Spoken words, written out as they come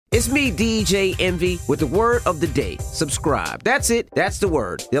It's me, DJ Envy, with the word of the day. Subscribe. That's it. That's the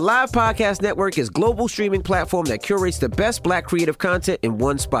word. The Alive Podcast Network is a global streaming platform that curates the best Black creative content in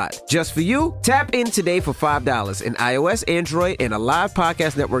one spot. Just for you, tap in today for $5 in iOS, Android, and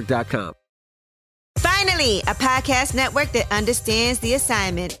AlivePodcastNetwork.com. Finally, a podcast network that understands the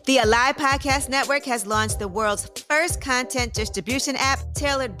assignment. The Alive Podcast Network has launched the world's first content distribution app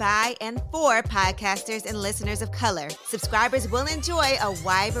tailored by and for podcasters and listeners of color. Subscribers will enjoy a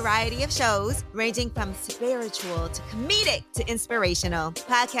wide variety of shows, ranging from spiritual to comedic to inspirational.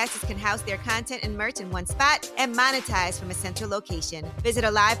 Podcasters can house their content and merch in one spot and monetize from a central location. Visit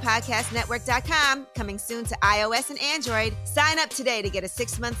AlivePodcastNetwork.com, coming soon to iOS and Android. Sign up today to get a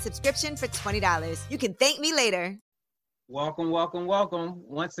 6-month subscription for $20. You can thank me later. Welcome, welcome, welcome.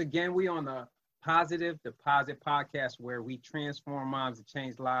 Once again, we on the Positive Deposit Podcast, where we transform minds and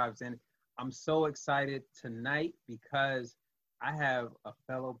change lives. And I'm so excited tonight because I have a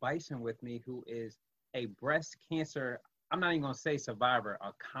fellow Bison with me who is a breast cancer, I'm not even going to say survivor,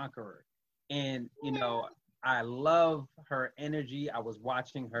 a conqueror. And, you know, I love her energy. I was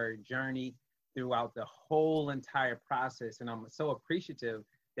watching her journey throughout the whole entire process. And I'm so appreciative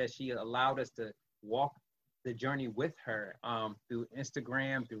that she allowed us to walk the journey with her through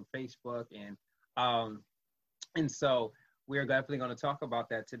Instagram, through Facebook, and so we're definitely going to talk about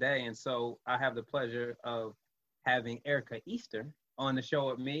that today. And so I have the pleasure of having Erica Easter on the show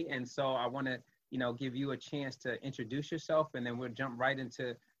with me, and so I want to, you know, give you a chance to introduce yourself, and then we'll jump right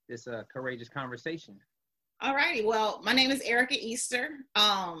into this courageous conversation. All righty. Well, my name is Erica Easter.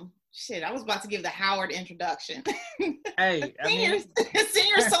 I was about to give the Howard introduction. Hey, senior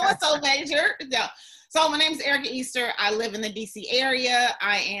so-and-so major. No. So my name is Erica Easter. I live in the DC area.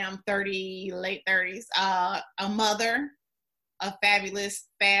 I am 30, late 30s. A mother, a fabulous,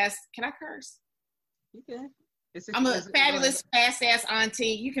 fast. Can I curse? You can. I'm a fabulous, fast-ass auntie.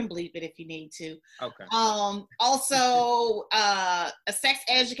 You can bleep it if you need to. Okay. Also, a sex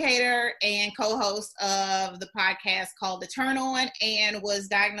educator and co-host of the podcast called The Turn On, and was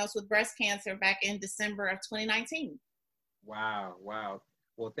diagnosed with breast cancer back in December of 2019. Wow.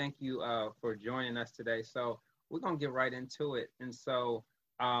 Well, thank you for joining us today. So we're going to get right into it. And so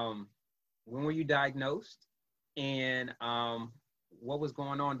when were you diagnosed, and what was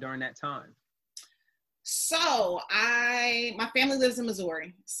going on during that time? So my family lives in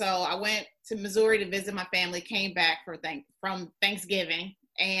Missouri. So I went to Missouri to visit my family, came back from Thanksgiving.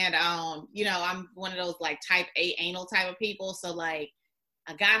 And, you know, I'm one of those like type A anal type of people. So like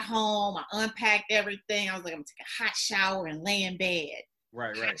I got home, I unpacked everything. I was like, I'm gonna take a hot shower and lay in bed.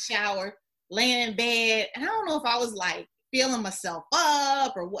 Right. Hot shower, laying in bed. And I don't know if I was like feeling myself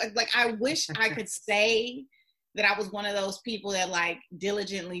up or what. Like, I wish I could say that I was one of those people that like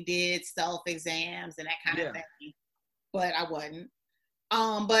diligently did self-exams and that kind of thing, but I wasn't.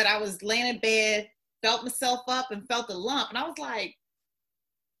 But I was laying in bed, felt myself up and felt a lump. And I was like,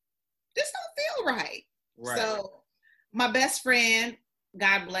 this don't feel right. So my best friend,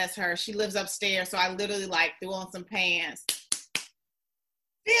 God bless her, she lives upstairs. So I literally like threw on some pants.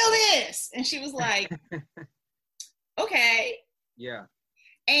 Feel this. And she was like, okay. Yeah.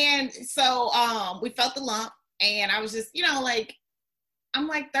 And so we felt the lump. And I was just, you know, like, I'm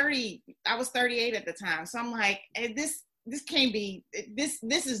like 30. I was 38 at the time. So I'm like, hey, this can't be, this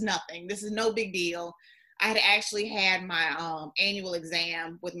is nothing. This is no big deal. I had actually had my annual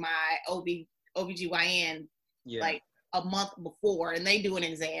exam with my OBGYN like a month before, and they do an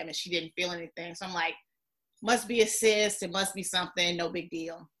exam and she didn't feel anything. So I'm like, must be a cyst. It must be something, no big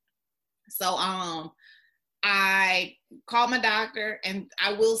deal. So I called my doctor, and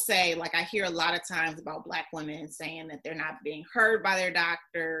I will say, like, I hear a lot of times about Black women saying that they're not being heard by their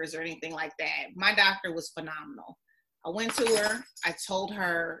doctors or anything like that. My doctor was phenomenal. I went to her, I told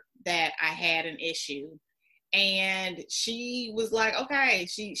her that I had an issue, and she was like, okay,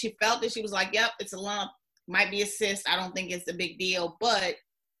 she felt it. She was like, yep, it's a lump, might be a cyst. I don't think it's a big deal, but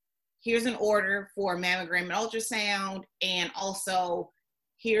here's an order for a mammogram and ultrasound, and also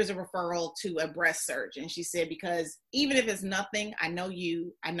here's a referral to a breast surgeon. She said, because even if it's nothing, I know you're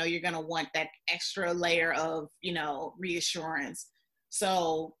going to want that extra layer of, you know, reassurance.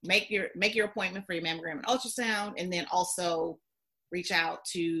 So make your appointment for your mammogram and ultrasound, and then also reach out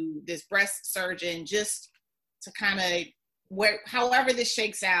to this breast surgeon just to kind of, however this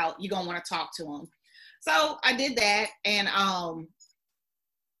shakes out, you're going to want to talk to him. So I did that, and I'm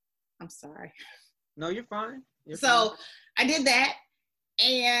sorry. No, you're fine. I did that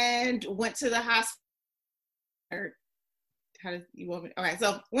and went to the hospital. How did you want me? Okay,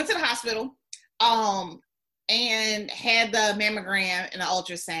 so went to the hospital and had the mammogram and the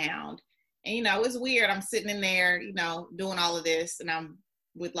ultrasound. And, you know, it's weird. I'm sitting in there, you know, doing all of this, and I'm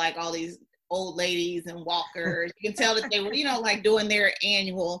with like all these old ladies and walkers. You can tell that they were, you know, like doing their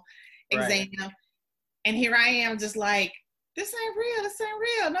annual exam. Right. And here I am just like, this ain't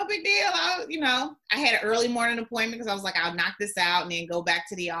real, no big deal. I had an early morning appointment because I was like, I'll knock this out and then go back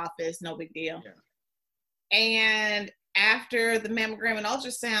to the office, no big deal. Yeah. And after the mammogram and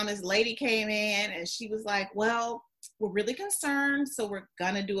ultrasound, this lady came in and she was like, well, we're really concerned, so we're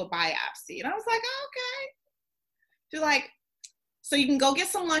gonna do a biopsy. And I was like, oh, okay. She's like, so you can go get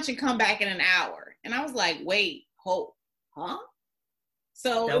some lunch and come back in an hour. And I was like, wait, hold, huh?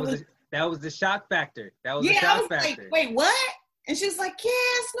 So that was the shock factor. That was the shock factor. Like, wait, what? And she was like,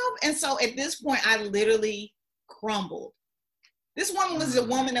 yes, no. And so at this point, I literally crumbled. This woman was a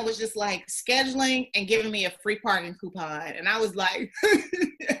woman that was just like scheduling and giving me a free parking coupon. And I was like,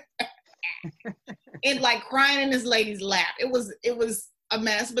 and like crying in this lady's lap. It was a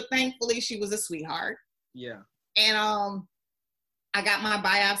mess, but thankfully she was a sweetheart. Yeah. And I got my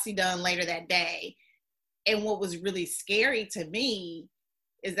biopsy done later that day. And what was really scary to me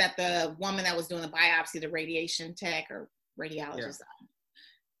is that the woman that was doing the biopsy, the radiation tech or radiologist,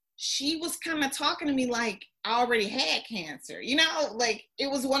 she was kind of talking to me like I already had cancer. You know, like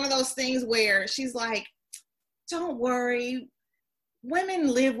it was one of those things where she's like, don't worry, women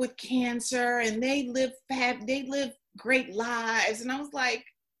live with cancer and they live great lives. And I was like,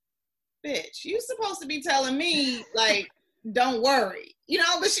 bitch, you supposed to be telling me like, don't worry, you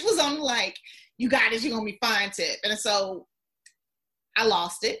know, but she was on like, you got it, you're gonna be fine tip. And so I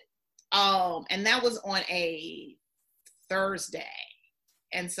lost it. And that was on a Thursday.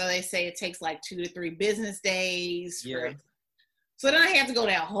 And so they say it takes like 2 to 3 business days. Yeah. So then I had to go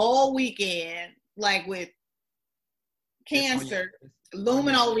that whole weekend, like with cancer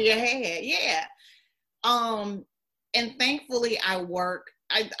looming over your head. Yeah. And thankfully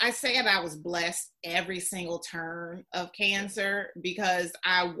I say that I was blessed every single turn of cancer because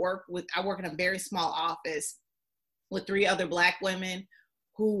I work in a very small office with 3 other Black women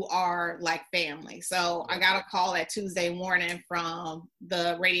who are like family. So I got a call that Tuesday morning from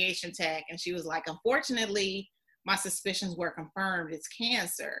the radiation tech, and she was like, unfortunately, my suspicions were confirmed. It's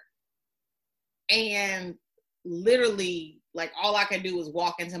cancer. And literally, like, all I could do was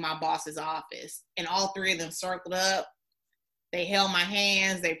walk into my boss's office, and all 3 of them circled up. They held my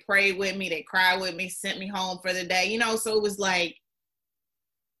hands, they prayed with me, they cried with me, sent me home for the day. You know, so it was like,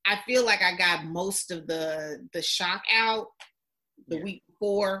 I feel like I got most of the shock out the week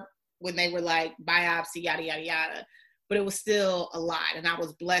before when they were like biopsy, yada, yada, yada. But it was still a lot. And I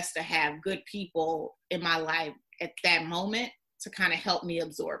was blessed to have good people in my life at that moment to kind of help me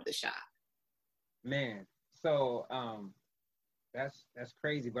absorb the shock. Man, so that's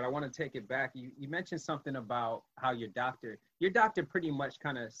crazy. But I want to take it back. You mentioned something about how your doctor pretty much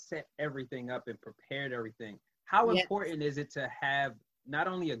kind of set everything up and prepared everything. How important is it to have not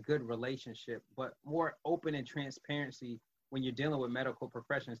only a good relationship, but more open and transparency when you're dealing with medical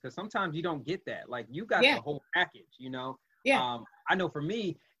professionals? Because sometimes you don't get that. Like, you got the whole package, you know? Yeah. I know for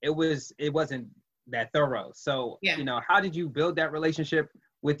me, it wasn't that thorough. So, you know, how did you build that relationship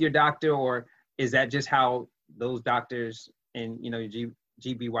with your doctor? Or is that just how those doctors and, you know, your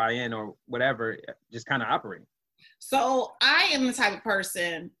GBYN or whatever just kind of operate? So I am the type of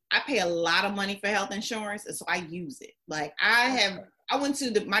person, I pay a lot of money for health insurance, and so I use it. Like, I went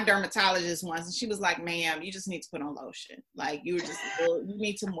to my dermatologist once, and she was like, ma'am, you just need to put on lotion. Like, you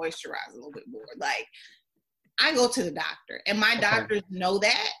need to moisturize a little bit more. Like, I go to the doctor, and my doctors know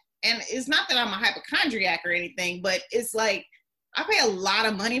that. And it's not that I'm a hypochondriac or anything, but it's like, I pay a lot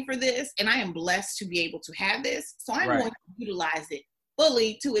of money for this, and I am blessed to be able to have this. So I'm going to utilize it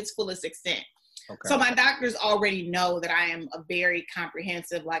fully to its fullest extent. Okay. So my doctors already know that I am a very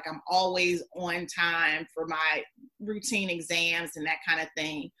comprehensive, like, I'm always on time for my routine exams and that kind of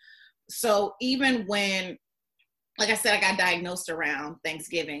thing. So even when, like I said, I got diagnosed around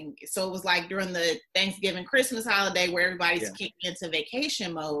Thanksgiving. So it was like during the Thanksgiving Christmas holiday where everybody's kicking into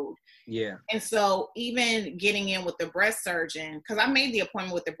vacation mode. Yeah. And so even getting in with the breast surgeon, because I made the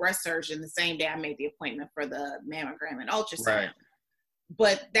appointment with the breast surgeon the same day I made the appointment for the mammogram and ultrasound. Right.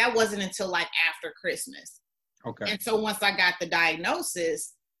 But that wasn't until like after Christmas. Okay. And so once I got the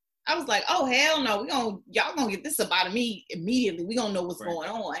diagnosis, I was like, oh, hell no, y'all gonna get this up out of me immediately. We gonna know what's going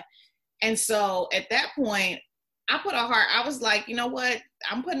on. And so at that point, I was like, you know what?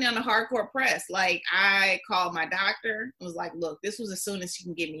 I'm putting on a hardcore press. Like, I called my doctor and was like, look, this was as soon as you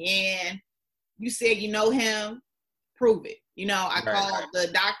can get me in. You said you know him, prove it. You know, I called the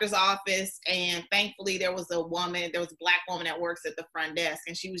doctor's office, and thankfully there was a Black woman that works at the front desk,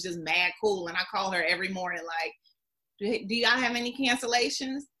 and she was just mad cool. And I call her every morning, like, do y'all have any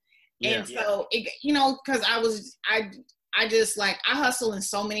cancellations? And so, it, you know, because I just like, I hustle in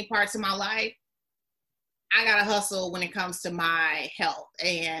so many parts of my life. I gotta hustle when it comes to my health.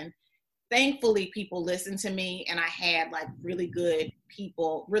 And thankfully people listen to me, and I had like really good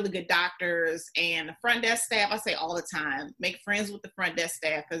people, really good doctors, and the front desk staff. I say all the time, make friends with the front desk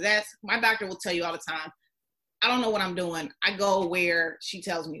staff, because that's, my doctor will tell you all the time, I don't know what I'm doing. I go where she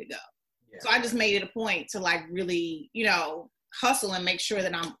tells me to go. Yeah. So I just made it a point to like really, you know, hustle and make sure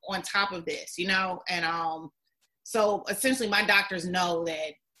that I'm on top of this, you know? And so essentially my doctors know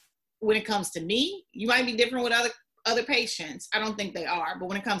that when it comes to me, you might be different with other patients. I don't think they are, but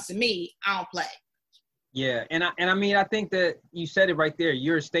when it comes to me, I don't play. Yeah, and I mean, I think that you said it right there.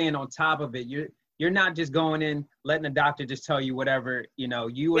 You're staying on top of it. You're not just going in, letting the doctor just tell you whatever, you know,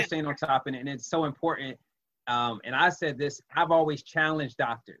 you are staying on top of it, and it's so important. And I said this, I've always challenged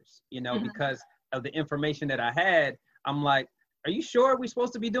doctors, you know, because of the information that I had. I'm like, are you sure we're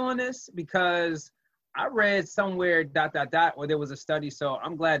supposed to be doing this? Because I read somewhere ... or there was a study. So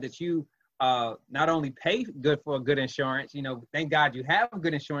I'm glad that you not only pay good for a good insurance, you know, thank God you have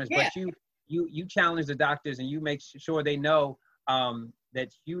good insurance, but you challenge the doctors and you make sure they know that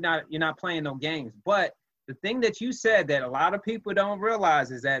you're not playing no games. But the thing that you said that a lot of people don't realize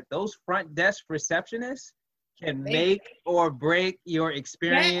is that those front desk receptionists can make or break your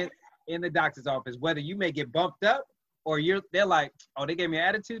experience in the doctor's office, whether you may get bumped up or they're like, oh, they gave me an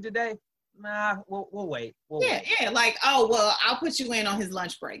attitude today. Nah, we'll wait. Yeah. Like, oh, well, I'll put you in on his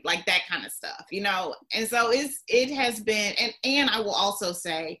lunch break, like that kind of stuff, you know? And so it has been, and I will also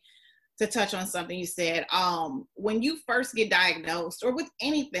say, to touch on something you said, when you first get diagnosed or with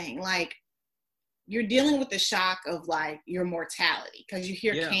anything, like you're dealing with the shock of like your mortality, because you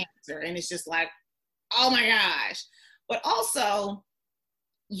hear cancer and it's just like, oh my gosh. But also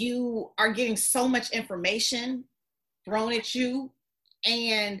you are getting so much information thrown at you,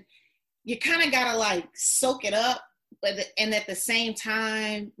 and you kind of gotta like soak it up, and at the same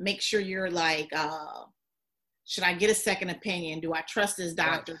time make sure you're like, should I get a second opinion? Do I trust this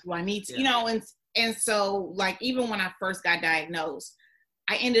doctor? Do I need to, you know? And so like, even when I first got diagnosed,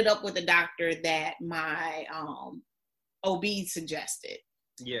 I ended up with a doctor that my OB suggested.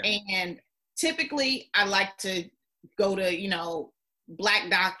 Yeah. And typically I like to go to, you know, Black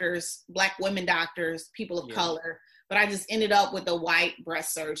doctors, Black women doctors, people of color, but I just ended up with a white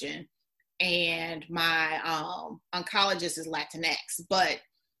breast surgeon, and my oncologist is Latinx. But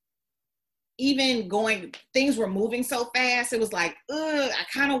even things were moving so fast, it was like, I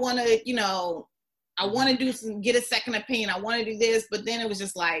kind of want to, you know, I want to get a second opinion. I want to do this, but then it was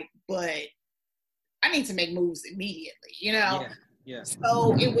just like, but I need to make moves immediately, you know? Yeah.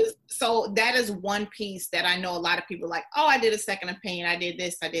 So that is one piece that I know a lot of people are like, oh, I did a second opinion. I did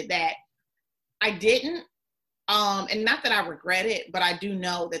this, I did that. I didn't. And not that I regret it, but I do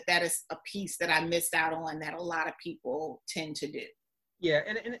know that is a piece that I missed out on that a lot of people tend to do. Yeah,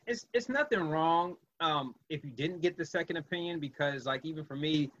 and it's nothing wrong if you didn't get the second opinion, because like even for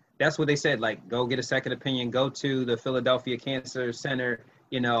me, that's what they said, like go get a second opinion, go to the Philadelphia Cancer Center,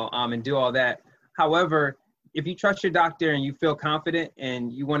 you know, and do all that. However, if you trust your doctor and you feel confident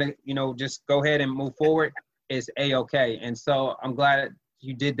and you want to, you know, just go ahead and move forward, it's A-okay. And so I'm glad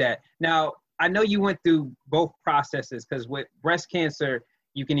you did that. Now, I know you went through both processes, because with breast cancer,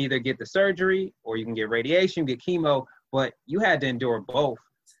 you can either get the surgery or you can get radiation, get chemo, but you had to endure both.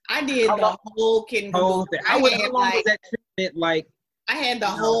 I did the whole kit and caboodle. How long was that treatment like? I had the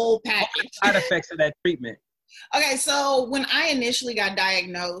whole package. Side effects of that treatment. Okay, so when I initially got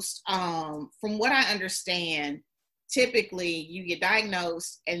diagnosed, from what I understand, typically you get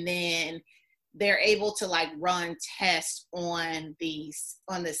diagnosed and then they're able to like run tests on the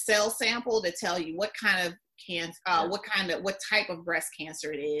cell sample to tell you what kind of cancer, what type of breast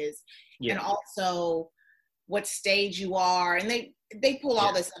cancer it is, and also what stage you are, and they pull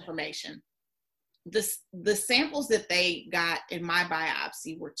all this information. The samples that they got in my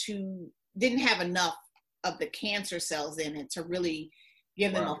biopsy didn't have enough of the cancer cells in it to really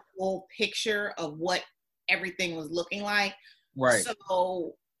give them a full picture of what everything was looking like. Right.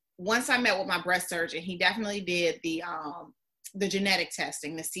 So once I met with my breast surgeon, he definitely did the genetic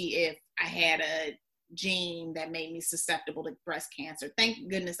testing to see if I had a gene that made me susceptible to breast cancer. Thank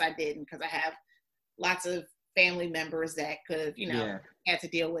goodness I didn't, because I have lots of family members that could have, you know, had to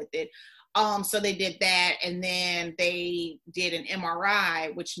deal with it. So they did that, and then they did an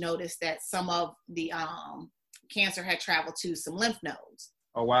MRI, which noticed that some of the cancer had traveled to some lymph nodes.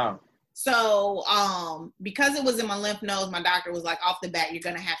 Oh, wow. So because it was in my lymph nodes, my doctor was like, off the bat, you're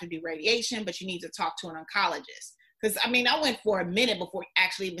going to have to do radiation, but you need to talk to an oncologist. Because, I mean, I went for a minute before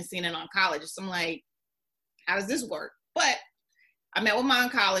actually even seeing an oncologist. I'm like, how does this work? But I met with my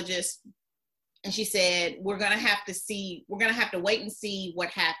oncologist. And she said, we're going to have to wait and see what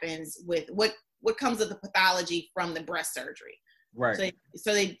happens with what comes of the pathology from the breast surgery. Right.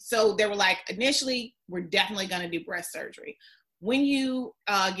 So they were like, initially, we're definitely going to do breast surgery. When you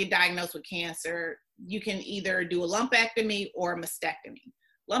get diagnosed with cancer, you can either do a lumpectomy or a mastectomy.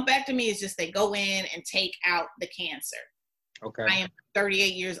 Lumpectomy is just they go in and take out the cancer. Okay. I am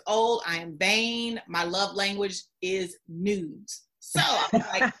 38 years old. I am vain. My love language is nudes. So I'm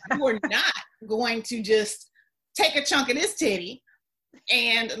like, you are not going to just take a chunk of this titty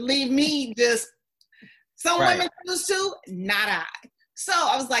and leave me just, some women choose to, not I. So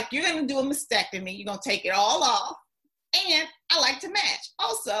I was like, you're going to do a mastectomy. You're going to take it all off. And I like to match.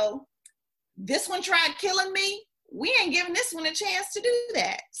 Also, this one tried killing me. We ain't giving this one a chance to do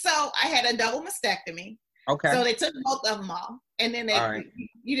that. So I had a double mastectomy. Okay. So they took both of them off. And then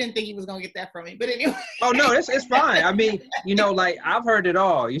you didn't think he was going to get that from me. But anyway. Oh, no, it's fine. I mean, like, I've heard it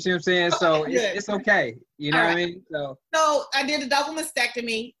all. You see what I'm saying? So it's okay. You know what I mean? So I did a double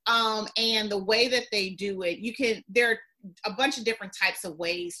mastectomy. And the way that they do it, there are a bunch of different types of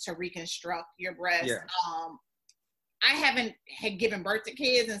ways to reconstruct your breast. Yeah. I haven't had given birth to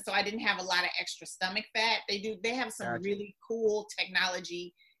kids, and so I didn't have a lot of extra stomach fat. They have some really cool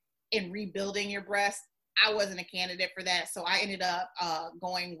technology in rebuilding your breast. I wasn't a candidate for that, so I ended up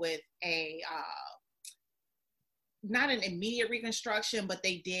going with not an immediate reconstruction, but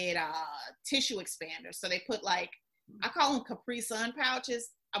they did tissue expanders. So they put I call them Capri Sun pouches.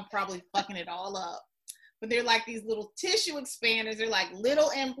 I'm probably fucking it all up, but they're like these little tissue expanders. They're like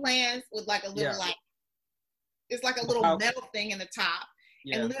little implants with like a little it's like a little metal thing in the top.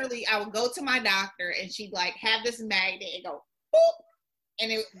 Yeah. And literally I would go to my doctor and she'd like have this magnet and go, boop,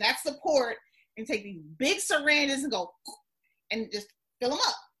 and that's the port, and take these big syringes and go, boop, and just fill them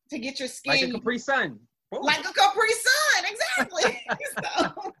up to get your skin. Like a Capri Sun. Whoa. Like a Capri Sun, exactly.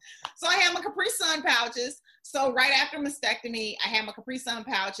 so I have my Capri Sun pouches. So right after mastectomy, I had my Capri Sun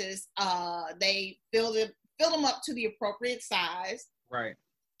pouches. They filled them up to the appropriate size. Right.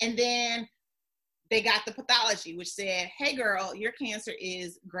 And then they got the pathology, which said, hey girl, your cancer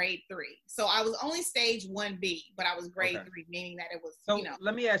is grade 3. So I was only stage 1B, but I was grade 3, meaning that it was, so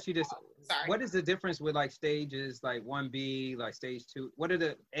let me ask you this. Sorry. What is the difference with like stages, like 1B, like stage 2? What are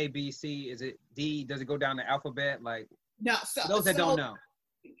the A, B, C? Is it D? Does it go down the alphabet? Like, no, those that don't know.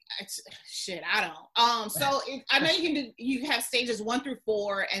 Shit, I don't. I know you have stages 1 through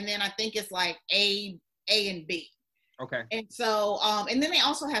 4, and then I think it's like A and B. Okay. And so, and then they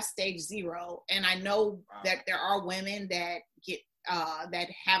also have stage 0. And I know that there are women that get, that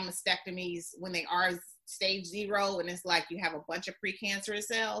have mastectomies when they are stage 0. And it's like, you have a bunch of precancerous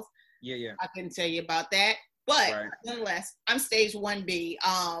cells. Yeah. I couldn't tell you about that. But nonetheless, I'm stage 1B.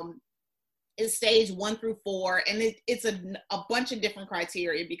 It's stage 1 through 4. And it's a bunch of different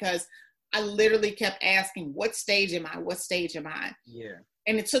criteria, because I literally kept asking, what stage am I? What stage am I? Yeah.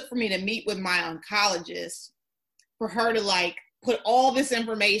 And it took for me to meet with my oncologist for her to like put all this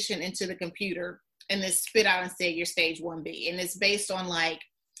information into the computer and then spit out and say you're stage 1B. And it's based on like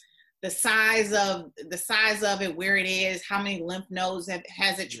the size of it, where it is, how many lymph nodes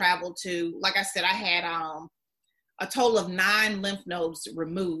has it traveled to. Like I said, I had a total of 9 lymph nodes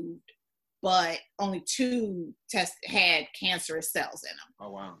removed, but only 2 had cancerous cells in them.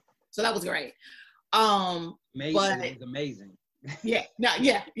 Oh wow. So that was great. Amazing. But, it was amazing. Yeah.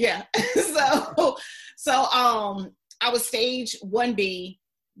 So I was stage 1B.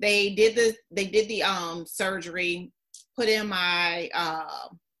 They did the surgery, put in my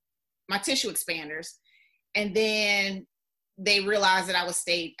my tissue expanders, and then they realized that I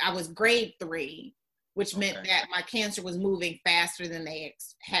was grade 3, which meant that my cancer was moving faster than they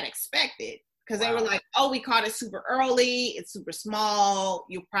had expected. Because they were like, oh, we caught it super early, it's super small,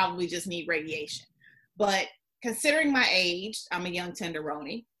 you'll probably just need radiation. But considering my age, I'm a young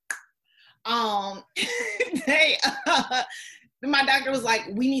tenderoni. My doctor was like,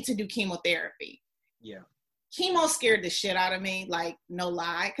 we need to do chemotherapy. Yeah. Chemo scared the shit out of me, like, no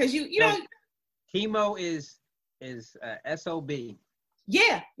lie. Because you know. Chemo is SOB.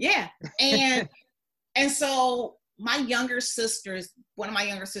 Yeah. And so one of my younger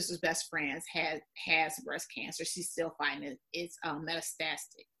sister's best friends has breast cancer. She's still fighting it. It's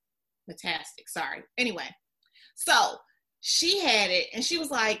metastatic. Sorry. Anyway, so she had it, and she was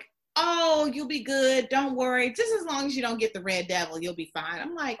like, "Oh, you'll be good. Don't worry. Just as long as you don't get the red devil, you'll be fine."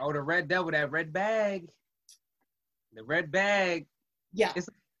 I'm like, "Oh, the red devil, that red bag, the red bag." Yeah.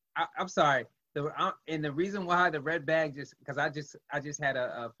 I'm sorry. And the reason why the red bag, just because I just had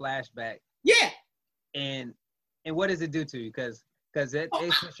a flashback. Yeah. And what does it do to you? Because it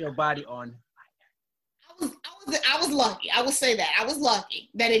puts your body on. I was was lucky. I will say that. I was lucky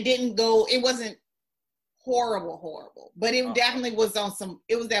that it didn't go, it wasn't horrible, but it definitely was on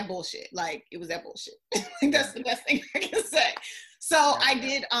it was that bullshit. Like, it was that bullshit. That's the best thing I can say. So I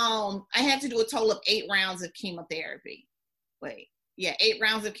did, I had to do a total of 8 rounds of chemotherapy. 8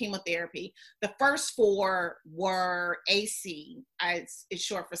 rounds of chemotherapy. The first 4 were AC. It's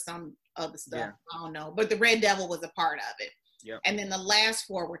short for some other stuff. Yeah. I don't know. But the Red Devil was a part of it. Yep. And then the last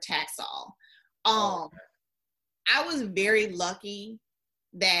 4 were Taxol. I was very lucky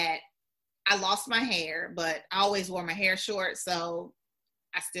that I lost my hair, but I always wore my hair short, so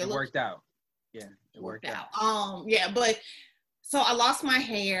I still worked out. Yeah, it worked out. But so I lost my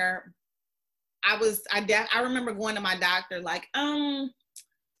hair. I remember going to my doctor like,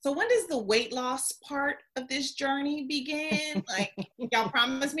 so when does the weight loss part of this journey begin? Like, y'all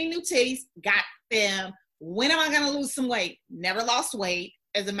promised me new titties, got them. When am I gonna lose some weight? Never lost weight.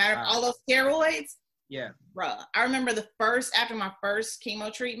 As a matter of all those steroids. Yeah. Bruh, I remember after my first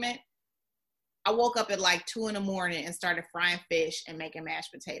chemo treatment, I woke up at like 2 a.m. and started frying fish and making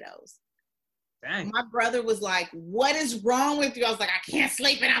mashed potatoes. Dang. My brother was like, what is wrong with you? I was like, I can't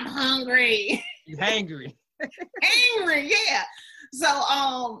sleep and I'm hungry. You hangry. Angry, yeah. So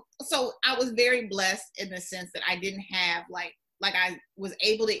I was very blessed in the sense that I didn't have like I was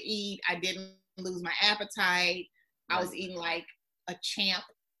able to eat. I didn't lose my appetite. I was eating like a champ.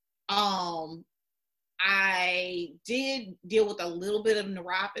 I did deal with a little bit of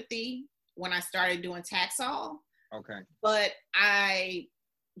neuropathy when I started doing Taxol. Okay. But I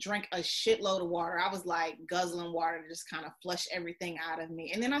drank a shitload of water. I was like guzzling water to just kind of flush everything out of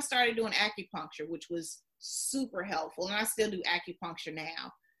me. And then I started doing acupuncture, which was super helpful. And I still do acupuncture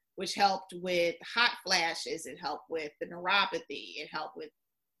now, which helped with hot flashes. It helped with the neuropathy. It helped with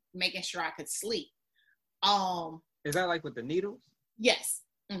making sure I could sleep. Is that like with the needles? Yes.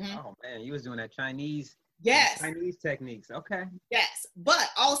 Mm-hmm. Oh man, you was doing that Chinese techniques. Okay. Yes, but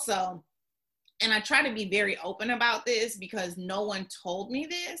also, and I try to be very open about this because no one told me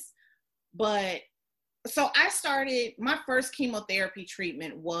this, but so I started, my first chemotherapy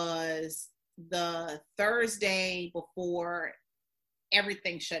treatment was the Thursday before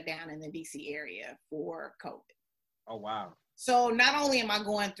everything shut down in the DC area for COVID. Oh, wow. So not only am I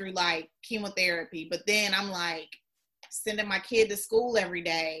going through like chemotherapy, but then I'm like sending my kid to school every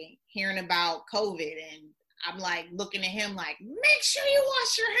day, hearing about COVID, and I'm like looking at him like, make sure you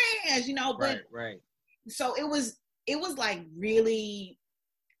wash your hands, you know. But right. So it was like really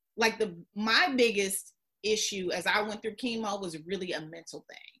like my biggest issue as I went through chemo was really a mental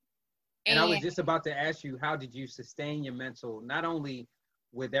thing. And I was just about to ask you, how did you sustain your mental, not only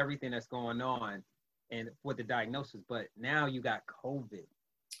with everything that's going on and with the diagnosis, but now you got COVID?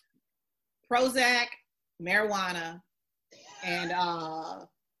 Prozac, marijuana, and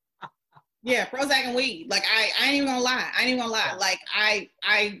Prozac and weed. Like I ain't even gonna lie. Like I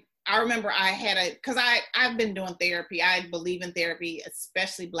remember I had because I've been doing therapy. I believe in therapy,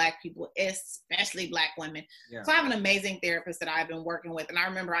 especially Black people, especially Black women. Yeah. So I have an amazing therapist that I've been working with. And I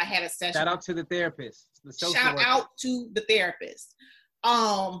remember I had a session. Shout out to the therapist. Out to the therapist.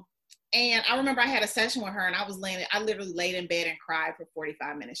 And I remember I had a session with her and I literally laid in bed and cried for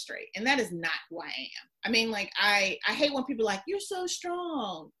 45 minutes straight. And that is not who I am. I mean, like, I hate when people are like, you're so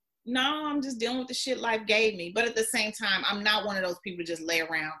strong. No, I'm just dealing with the shit life gave me. But at the same time, I'm not one of those people to just lay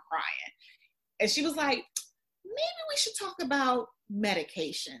around crying. And she was like, maybe we should talk about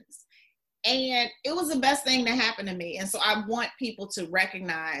medications. And it was the best thing that happened to me. And so I want people to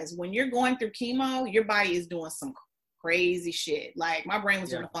recognize when you're going through chemo, your body is doing some crazy shit. Like my brain was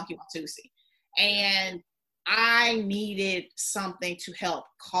doing a funky Watusi. And I needed something to help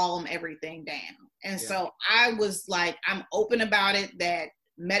calm everything down. And so I was like, I'm open about it, that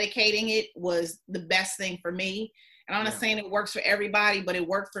medicating it was the best thing for me. And I'm not saying it works for everybody, but it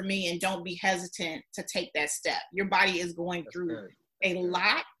worked for me. And don't be hesitant to take that step. Your body is going through a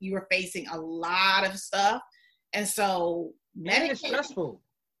lot. You are facing a lot of stuff. And so medicating, it's stressful.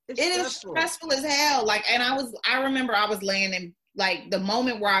 It is stressful as hell. Like, and I remember I was laying in, like, the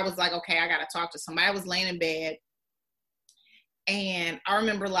moment where I was like, okay, I got to talk to somebody. I was laying in bed. And I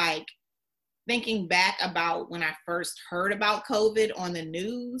remember, like, thinking back about when I first heard about COVID on the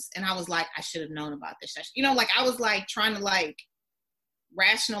news. And I was like, I should have known about this. You know, like, I was, like, trying to, like,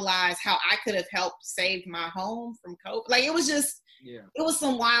 rationalize how I could have helped save my home from COVID. Like, it was just, it was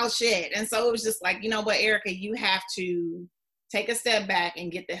some wild shit. And so it was just like, you know, but Erica, you have to take a step back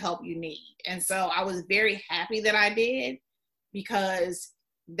and get the help you need. And so I was very happy that I did, because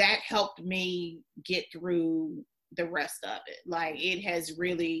that helped me get through the rest of it. Like, it has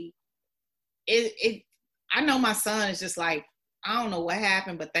really, I know my son is just like, I don't know what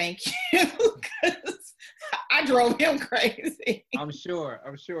happened, but thank you. I drove him crazy. I'm sure.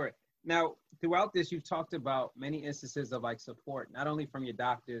 Now, throughout this, you've talked about many instances of like support, not only from your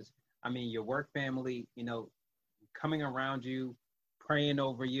doctors, I mean, your work family, coming around you, praying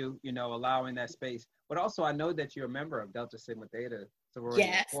over you, allowing that space. But also, I know that you're a member of Delta Sigma Theta Sorority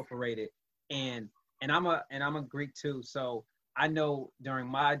Incorporated, and I'm a Greek too. So I know during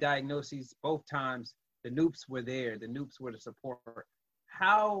my diagnoses, both times, the Noops were there. The Noops were the support.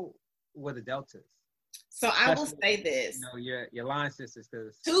 How were the Deltas? So I will say this. Your line sisters,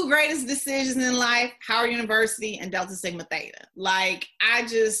 because 2 greatest decisions in life, Howard University and Delta Sigma Theta. Like,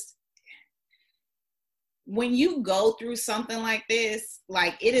 when you go through something like this,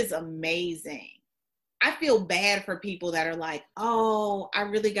 like, it is amazing. I feel bad for people that are like, oh, I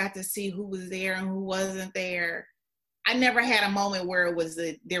really got to see who was there and who wasn't there. I never had a moment where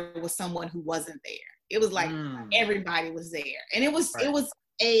there was someone who wasn't there. It was like everybody was there. And it was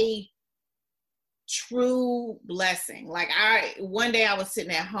a true blessing. Like, one day I was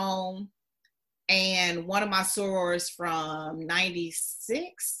sitting at home and one of my sorors from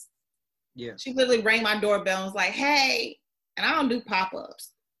 96, she literally rang my doorbell and was like, hey, and I don't do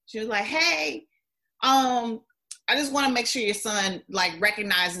pop-ups. She was like, hey, I just want to make sure your son like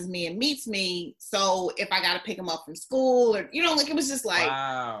recognizes me and meets me. So if I got to pick him up from school or, like, it was just like,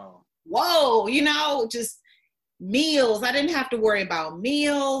 wow. Whoa, just meals. I didn't have to worry about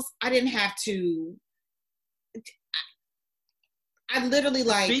meals. I didn't have to. I literally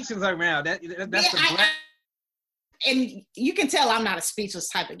like speeches like, wow, that's and you can tell I'm not a speechless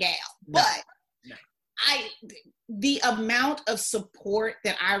type of gal, but the amount of support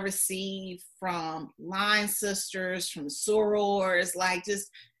that I receive from line sisters, from sorors, like,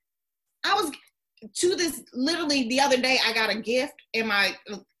 just, I was to this, literally the other day I got a gift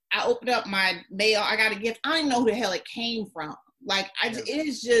I opened up my mail, I got a gift. I don't even know who the hell it came from. Like, it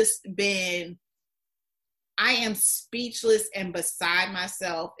has just been, I am speechless and beside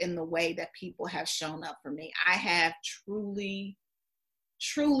myself in the way that people have shown up for me. I have truly,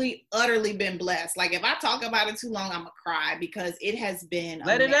 utterly been blessed. Like, if I talk about it too long, I'm gonna cry because it has been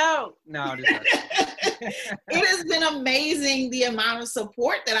Let it out. No, it has been amazing the amount of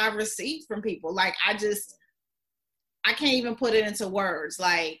support that I've received from people. Like, I can't even put it into words.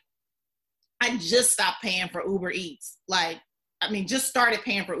 Like, I just stopped paying for Uber Eats. Like, just started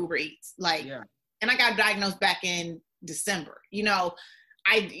paying for Uber Eats. Like, and I got diagnosed back in December.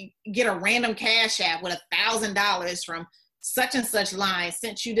 I get a random cash app with $1,000 from such and such line,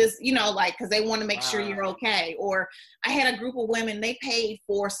 sent you this, like, because they want to make sure you're okay. Or I had a group of women, they paid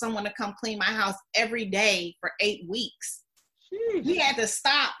for someone to come clean my house every day for 8 weeks. Jeez. We had to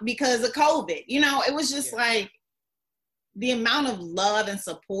stop because of COVID. It was just like, the amount of love and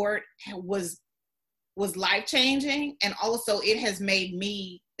support was life-changing. And also it has made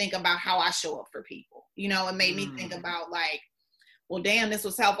me think about how I show up for people. It made me think about, like, well, damn, this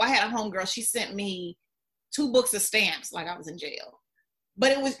was helpful. I had a homegirl, she sent me 2 books of stamps like I was in jail.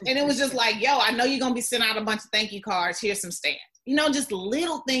 But it was just like, yo, I know you're going to be sending out a bunch of thank you cards. Here's some stamps. Just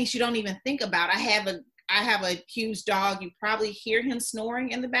little things you don't even think about. I have a huge dog. You probably hear him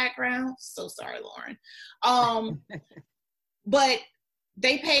snoring in the background. So sorry, Lauren. But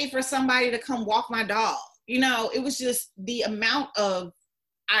they paid for somebody to come walk my dog. It was just the amount of,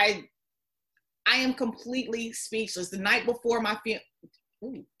 I am completely speechless. The night before my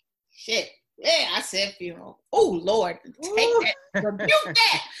funeral, I said funeral. Oh, Lord, take that, rebuke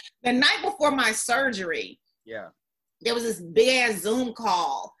that. The night before my surgery, there was this big ass Zoom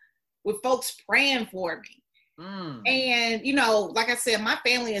call with folks praying for me. And, like I said, my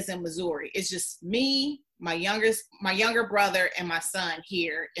family is in Missouri. It's just me, my younger brother, and my son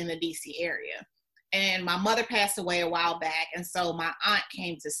here in the DC area. And my mother passed away a while back, and so my aunt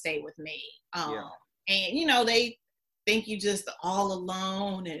came to stay with me. And they think you just all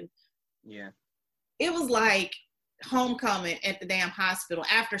alone, and it was like homecoming at the damn hospital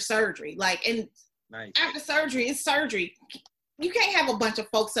after surgery. Like, and after surgery, it's surgery. You can't have a bunch of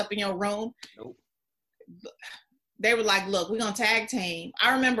folks up in your room. Nope. They were like, look, we're gonna tag team.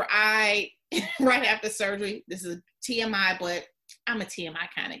 I remember right after surgery, this is TMI, but I'm a TMI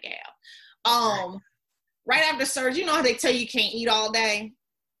kind of gal. Right after surgery, how they tell you can't eat all day?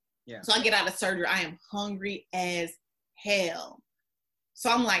 Yeah. So I get out of surgery, I am hungry as hell. So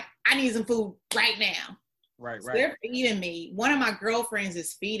I'm like, I need some food right now. Right. They're feeding me. One of my girlfriends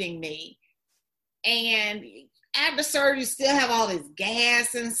is feeding me. And after surgery, still have all this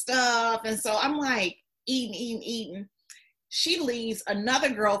gas and stuff. And so I'm like, eating. She leaves, another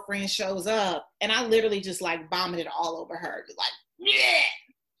girlfriend shows up, and I literally just like vomited all over her. Just like, yeah.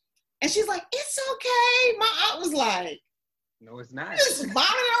 And she's like, it's okay. My aunt was like, no, it's not. Just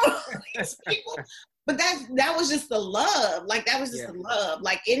vomited over these people. But that was just the love. Like, that was just the love.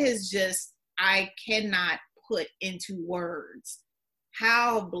 Like, it is just, I cannot put into words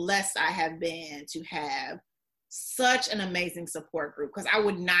how blessed I have been to have such an amazing support group, because I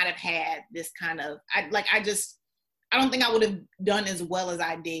would not have had this kind of, I don't think I would have done as well as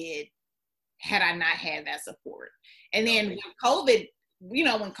I did had I not had that support. And then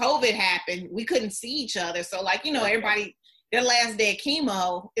when COVID happened, we couldn't see each other. So, like, everybody, their last day of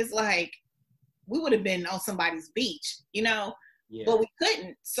chemo, is like, we would have been on somebody's beach, but we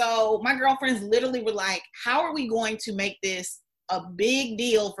couldn't. So my girlfriends literally were like, how are we going to make this a big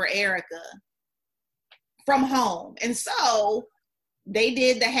deal for Erica from home? And so they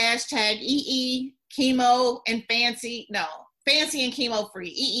did the hashtag EE chemo and fancy and chemo free,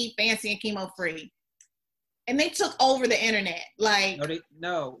 EE fancy and chemo free. And they took over the internet. Like,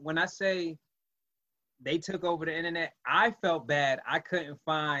 no, when I say they took over the internet, I felt bad. I couldn't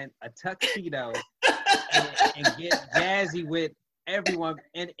find a tuxedo and get jazzy with everyone.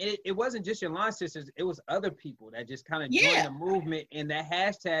 And it wasn't just your line sisters, it was other people that just kind of joined the movement, and that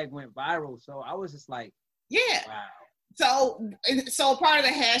hashtag went viral. So I was just like, wow. So part of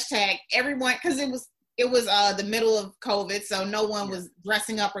the hashtag, everyone, because it was the middle of COVID, so no one was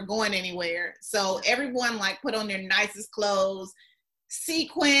dressing up or going anywhere. So everyone like put on their nicest clothes,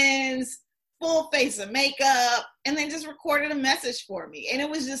 sequins, full face of makeup, and then just recorded a message for me. And it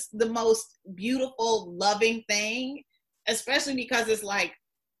was just the most beautiful, loving thing, especially because it's like,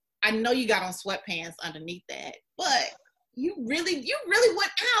 I know you got on sweatpants underneath that, but you really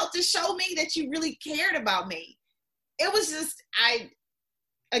went out to show me that you really cared about me. It was just, I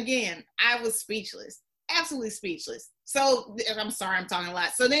was speechless, absolutely speechless. So I'm sorry, I'm talking a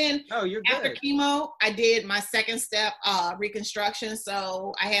lot. So then after chemo, I did my second step reconstruction.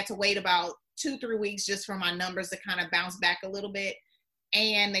 So I had to wait about 2-3 weeks just for my numbers to kind of bounce back a little bit.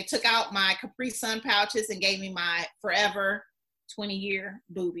 And they took out my Capri Sun pouches and gave me my forever 20-year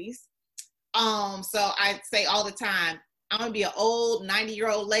boobies. So I say all the time, I'm gonna be an old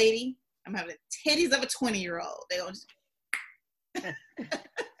 90-year-old lady. I'm having the titties of a 20-year-old. They don't just...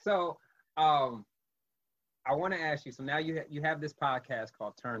 So I want to ask you, so now you have this podcast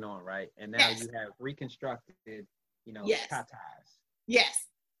called Turn On, right? And now you have reconstructed, tatas. Yes.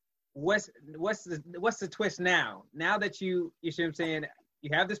 What's the twist now? Now that you see what I'm saying, you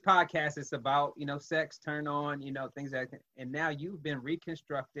have this podcast, it's about, sex, turn on, things and now you've been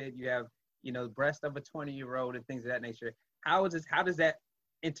reconstructed, you have, breast of a 20-year-old and things of that nature. How does that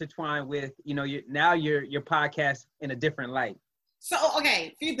intertwine with, your podcast in a different light? So,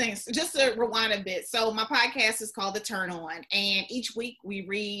 okay, a few things. Just to rewind a bit. So my podcast is called The Turn On, and each week we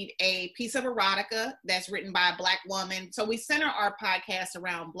read a piece of erotica that's written by a Black woman. So we center our podcast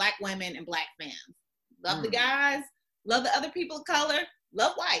around Black women and Black femmes. Love the guys, love the other people of color,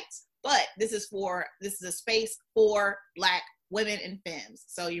 love whites. But this is a space for Black women and femmes.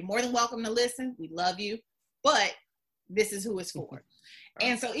 So you're more than welcome to listen. We love you, but this is who it's for.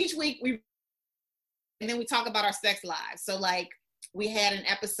 And so each week and then we talk about our sex lives. So like, we had an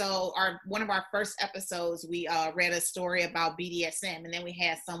episode, one of our first episodes, we read a story about BDSM, and then we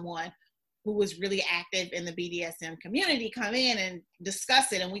had someone who was really active in the BDSM community come in and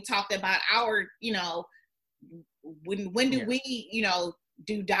discuss it, and we talked about our, when do we,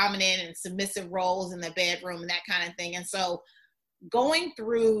 do dominant and submissive roles in the bedroom and that kind of thing. And so going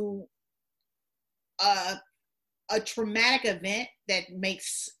through a traumatic event that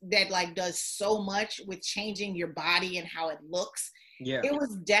does so much with changing your body and how it looks. Yeah. It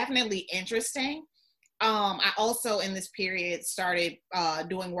was definitely interesting. I also in this period started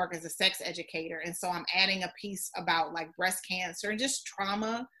doing work as a sex educator. And so I'm adding a piece about like breast cancer and just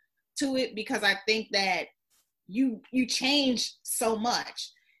trauma to it, because I think that you change so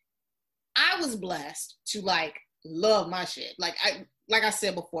much. I was blessed to like love my shit. Like I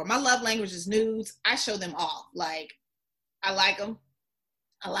said before, my love language is nudes. I show them all. Like, I like them.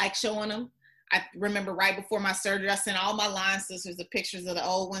 I like showing them. I remember right before my surgery, I sent all my line sisters the pictures of the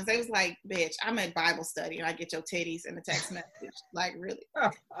old ones. They was like, bitch, I'm at Bible study and I get your titties in the text message. Like, really?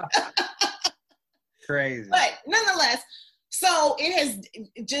 Crazy. But nonetheless, so it has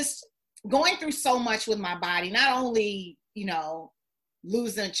just going through so much with my body, not only,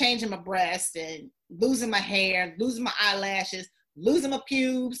 changing my breast and losing my hair, losing my eyelashes, losing my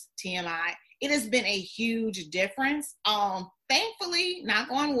pubes, TMI. It has been a huge difference. Thankfully, knock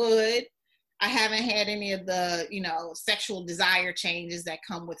on wood, I haven't had any of the, sexual desire changes that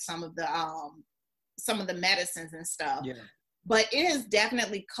come with some of the medicines and stuff. Yeah. But it has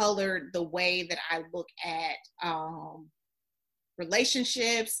definitely colored the way that I look at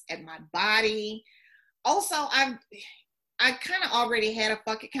relationships, at my body. Also, I kind of already had a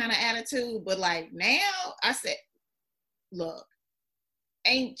fuck it kind of attitude, but like now I said, look,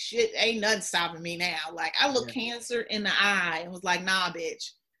 ain't nothing stopping me now. Like I looked cancer in the eye and was like, nah,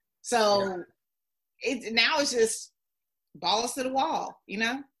 bitch. So now it's just balls to the wall, you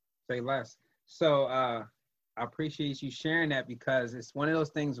know? Say less. So I appreciate you sharing that, because it's one of those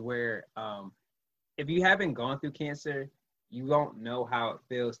things where if you haven't gone through cancer, you don't know how it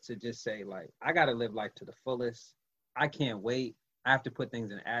feels to just say, like, I got to live life to the fullest. I can't wait. I have to put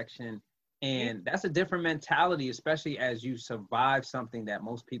things in action. And that's a different mentality, especially as you survive something that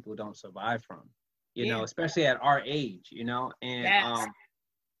most people don't survive from, you know, especially at our age, you know. And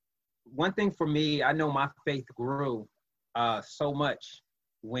one thing for me, I know my faith grew so much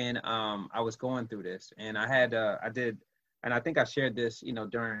when I was going through this. And I did, and I think I shared this, you know,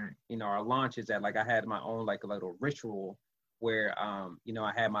 during, you know, our launches, that like I had my own like a little ritual where, you know,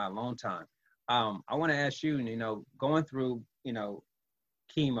 I had my alone time. I want to ask you, you know, going through, you know,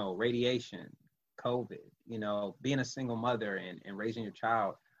 chemo, radiation, COVID, you know, being a single mother and raising your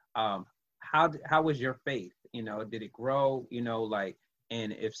child, how was your faith? You know, did it grow? You know, like,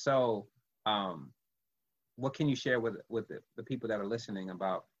 and if so, what can you share with the people that are listening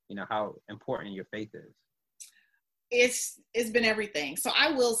about, you know, how important your faith is? It's been everything. So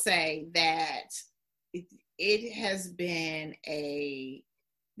I will say that it has been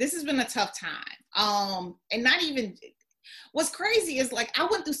this has been a tough time. And not even, what's crazy is like, I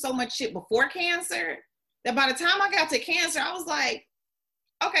went through so much shit before cancer that by the time I got to cancer, I was like,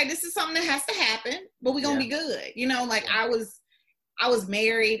 okay, this is something that has to happen, but we're going to be good. You know, like I was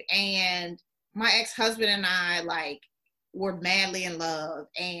married, and my ex-husband and I like were madly in love,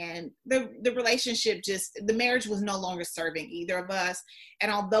 and the relationship the marriage was no longer serving either of us.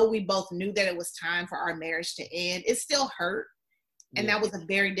 And although we both knew that it was time for our marriage to end, it still hurt. And that was a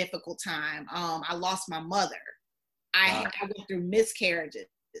very difficult time. I lost my mother. I went through miscarriages.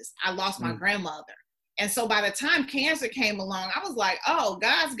 I lost my grandmother. And so by the time cancer came along, I was like, oh,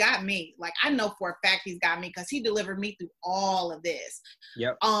 God's got me. Like, I know for a fact he's got me, because he delivered me through all of this.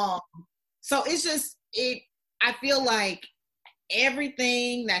 Yep. So it's just, I feel like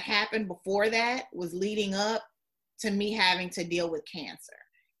everything that happened before that was leading up to me having to deal with cancer.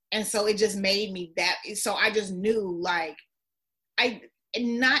 And so it just made me so I just knew, like,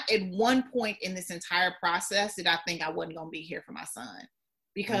 not at one point in this entire process did I think I wasn't going to be here for my son,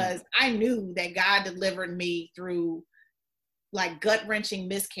 because I knew that God delivered me through like gut-wrenching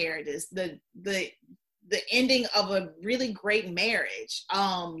miscarriages, the ending of a really great marriage,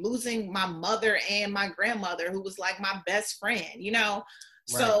 losing my mother and my grandmother, who was like my best friend, you know?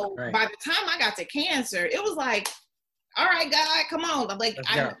 So by the time I got to cancer, it was like, all right, God, come on. I'm like,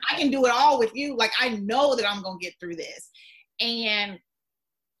 I can do it all with you. Like, I know that I'm going to get through this. And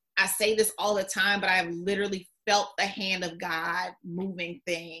I say this all the time, but I've literally felt the hand of God moving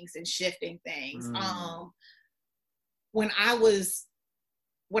things and shifting things. When I was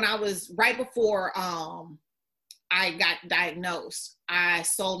right before I got diagnosed, I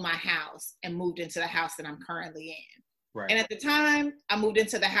sold my house and moved into the house that I'm currently in. Right. And at the time, I moved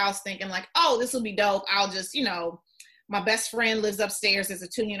into the house thinking like, oh, this will be dope. I'll just, you know, my best friend lives upstairs. There's a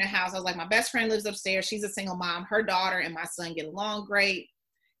 2-unit house. I was like, my best friend lives upstairs. She's a single mom. Her daughter and my son get along great.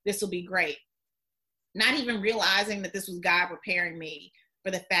 This will be great. Not even realizing that this was God preparing me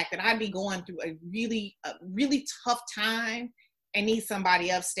for the fact that I'd be going through a really tough time and need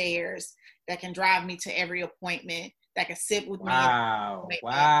somebody upstairs that can drive me to every appointment, that can sit with me.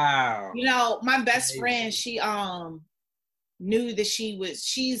 Wow. You know, my best friend, she knew that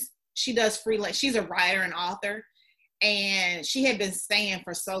she does freelance. She's a writer and author. And she had been saying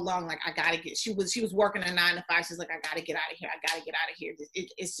for so long, like, she was working a 9-to-5. She's like, I got to get out of here. I got to get out of here.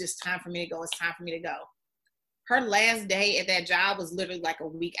 It's just time for me to go. It's time for me to go. Her last day at that job was literally like a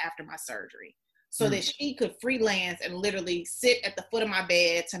week after my surgery, so that she could freelance and literally sit at the foot of my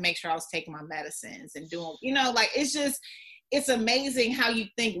bed to make sure I was taking my medicines and doing, you know, like, it's amazing how you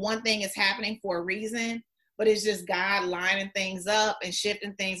think one thing is happening for a reason, but it's just God lining things up and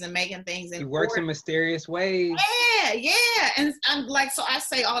shifting things and making things. He works in mysterious ways. Yeah. And I'm like, so I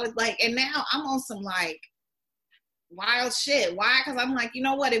say all this, like, and now I'm on some like wild shit. Why? Because I'm like, you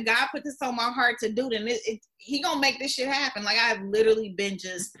know what? If God put this on my heart to do, then he gonna make this shit happen. Like, I've literally been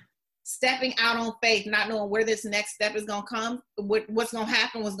just stepping out on faith, not knowing where this next step is gonna come, what's gonna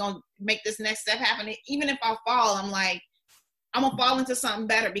happen, what's gonna make this next step happen. Even if I fall, I'm like, I'm gonna fall into something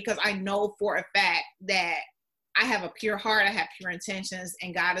better, because I know for a fact that I have a pure heart, I have pure intentions,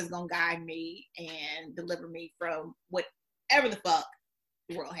 and God is gonna guide me and deliver me from whatever the fuck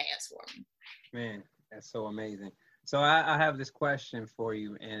the world has for me. Man, that's so amazing. So I have this question for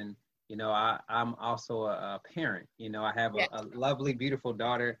you, and You know, I'm also a parent. You know, I have a lovely, beautiful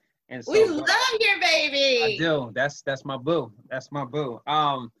daughter. And so we love your baby. I do. That's my boo. That's my boo.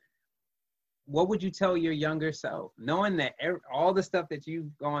 What would you tell your younger self, knowing that all the stuff that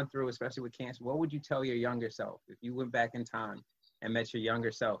you've gone through, especially with cancer? What would you tell your younger self if you went back in time and met your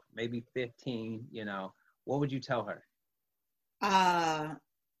younger self, maybe 15? You know, what would you tell her?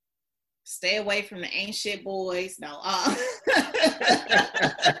 Stay away from the ain't shit boys. No.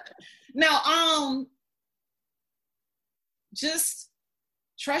 No. Just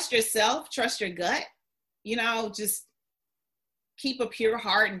trust yourself. Trust your gut. You know, just keep a pure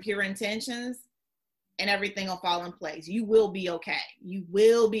heart and pure intentions, and everything will fall in place. You will be okay. You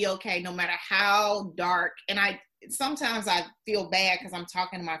will be okay no matter how dark. And sometimes I feel bad because I'm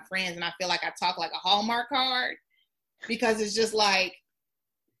talking to my friends and I feel like I talk like a Hallmark card, because it's just like,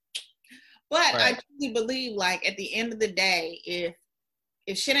 but right. I truly believe, like, at the end of the day,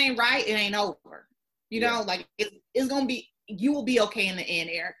 if shit ain't right, it ain't over. You know, like it's going to be, you will be okay in the end,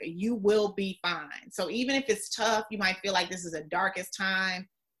 Erica. You will be fine. So even if it's tough, you might feel like this is the darkest time,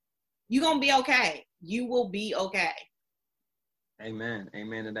 you're going to be okay. You will be okay. Amen.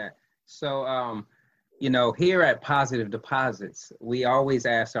 Amen to that. So, you know, here at Positive Deposits, we always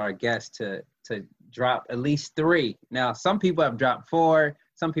ask our guests to drop at least 3. Now, some people have dropped 4,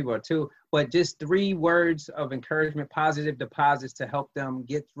 some people are 2, but just 3 words of encouragement, positive deposits to help them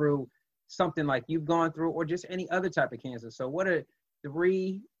get through something like you've gone through, or just any other type of cancer. So what are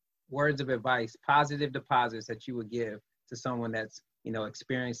 3 words of advice, positive deposits, that you would give to someone that's, you know,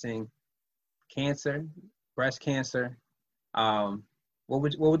 experiencing cancer, breast cancer? What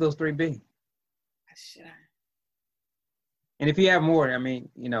would those 3 be? And if you have more, I mean,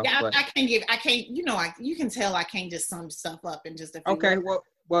 you know. Yeah, I can't, you know, you can tell I can't just sum stuff up in just a few Okay, words.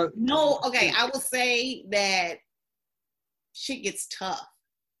 well. No, okay, I will say that shit gets tough.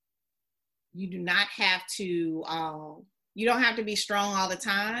 You do not have to, you don't have to be strong all the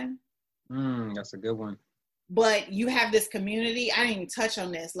time. That's a good one. But you have this community. I didn't even touch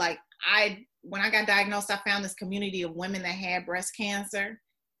on this. Like, when I got diagnosed, I found this community of women that had breast cancer.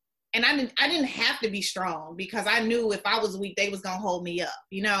 And I didn't have to be strong, because I knew if I was weak, they was going to hold me up,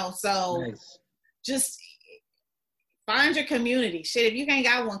 you know? So nice. Just find your community. Shit, if you ain't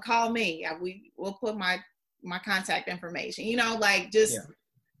got one, call me. We'll put my contact information, you know, like, just,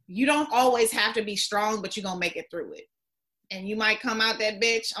 you don't always have to be strong, but you're going to make it through it. And you might come out that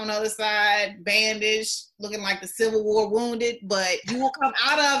bitch on the other side, bandaged, looking like the Civil War wounded, but you will come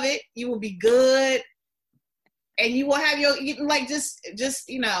out of it. You will be good. And you will have your, like, just,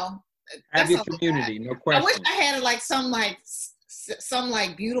 you know. Have your community, no question. I wish I had some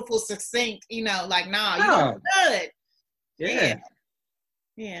beautiful, succinct, you know, like, nah, you're good. Yeah.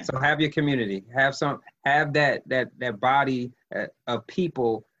 So have your community. Have that body of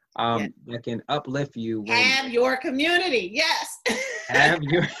people that can uplift you. Have your community. Yes. Have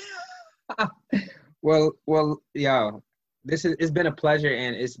your. Well, yeah. It's been a pleasure,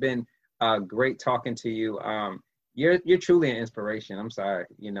 and it's been great talking to you. You're truly an inspiration. I'm sorry,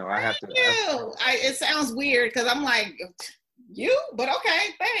 you know, I have to. It sounds weird because I'm like, you, but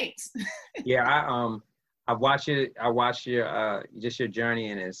okay, thanks. Yeah, I watch your just your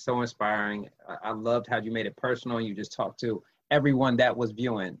journey, and it's so inspiring. I loved how you made it personal. You just talked to everyone that was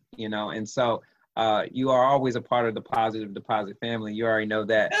viewing, you know, and so you are always a part of the Positive Deposit family. You already know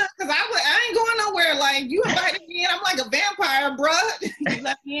that. Because I ain't going nowhere. Like, you invited me in, I'm like a vampire, bruh. You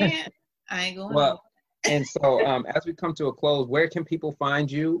let me in, I ain't going nowhere. And so as we come to a close, where can people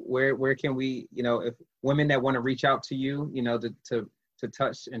find you? Where can we, you know, if women that want to reach out to you, you know, to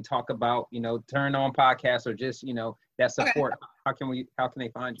touch and talk about, you know, Turn On Podcast, or just, you know, that support, okay. How can they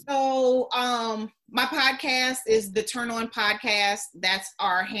find you? So my podcast is the Turn On Podcast. That's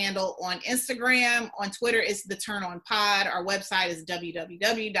our handle on Instagram. On Twitter, it's the Turn On Pod. Our website is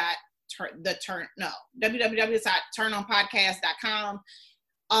www.turnonpodcast.com.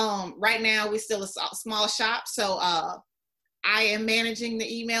 Right now we're still a small shop, so I am managing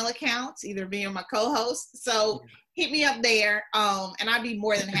the email accounts, either me or my co-host. So hit me up there, and I'd be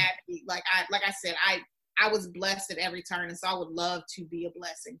more than happy. Like I said, I was blessed at every turn, and so I would love to be a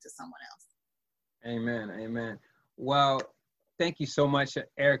blessing to someone else. Amen, amen. Well, thank you so much,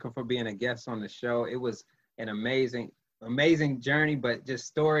 Erica, for being a guest on the show. It was an amazing journey, but just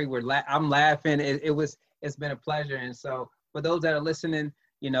story. I'm laughing. It's been a pleasure, and so for those that are listening,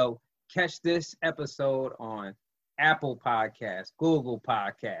 you know, catch this episode on Apple Podcasts, Google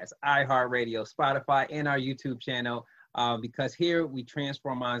Podcasts, iHeartRadio, Spotify, and our YouTube channel, because here we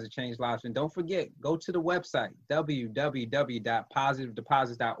transform minds and change lives. And don't forget, go to the website,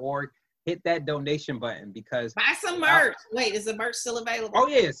 www.positivedeposits.org. hit that donation button because buy some merch. Wait, is the merch still available? Oh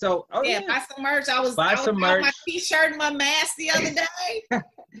yeah, so buy some merch. I was buy some merch. My t-shirt and my mask the other day.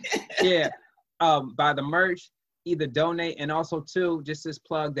 Yeah, buy the merch, either donate, and also too, just this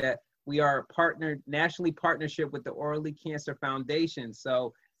plug that we are nationally partnership with the Orally Cancer Foundation.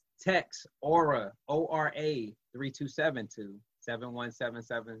 So text ORA ORA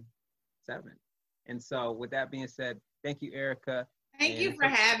 3272-71777. And so with that being said, thank you, Erica. Thank you for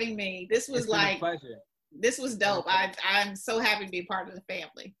having me. This was like a pleasure. This was dope. I'm so happy to be part of the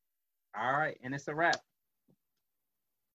family. All right, and it's a wrap.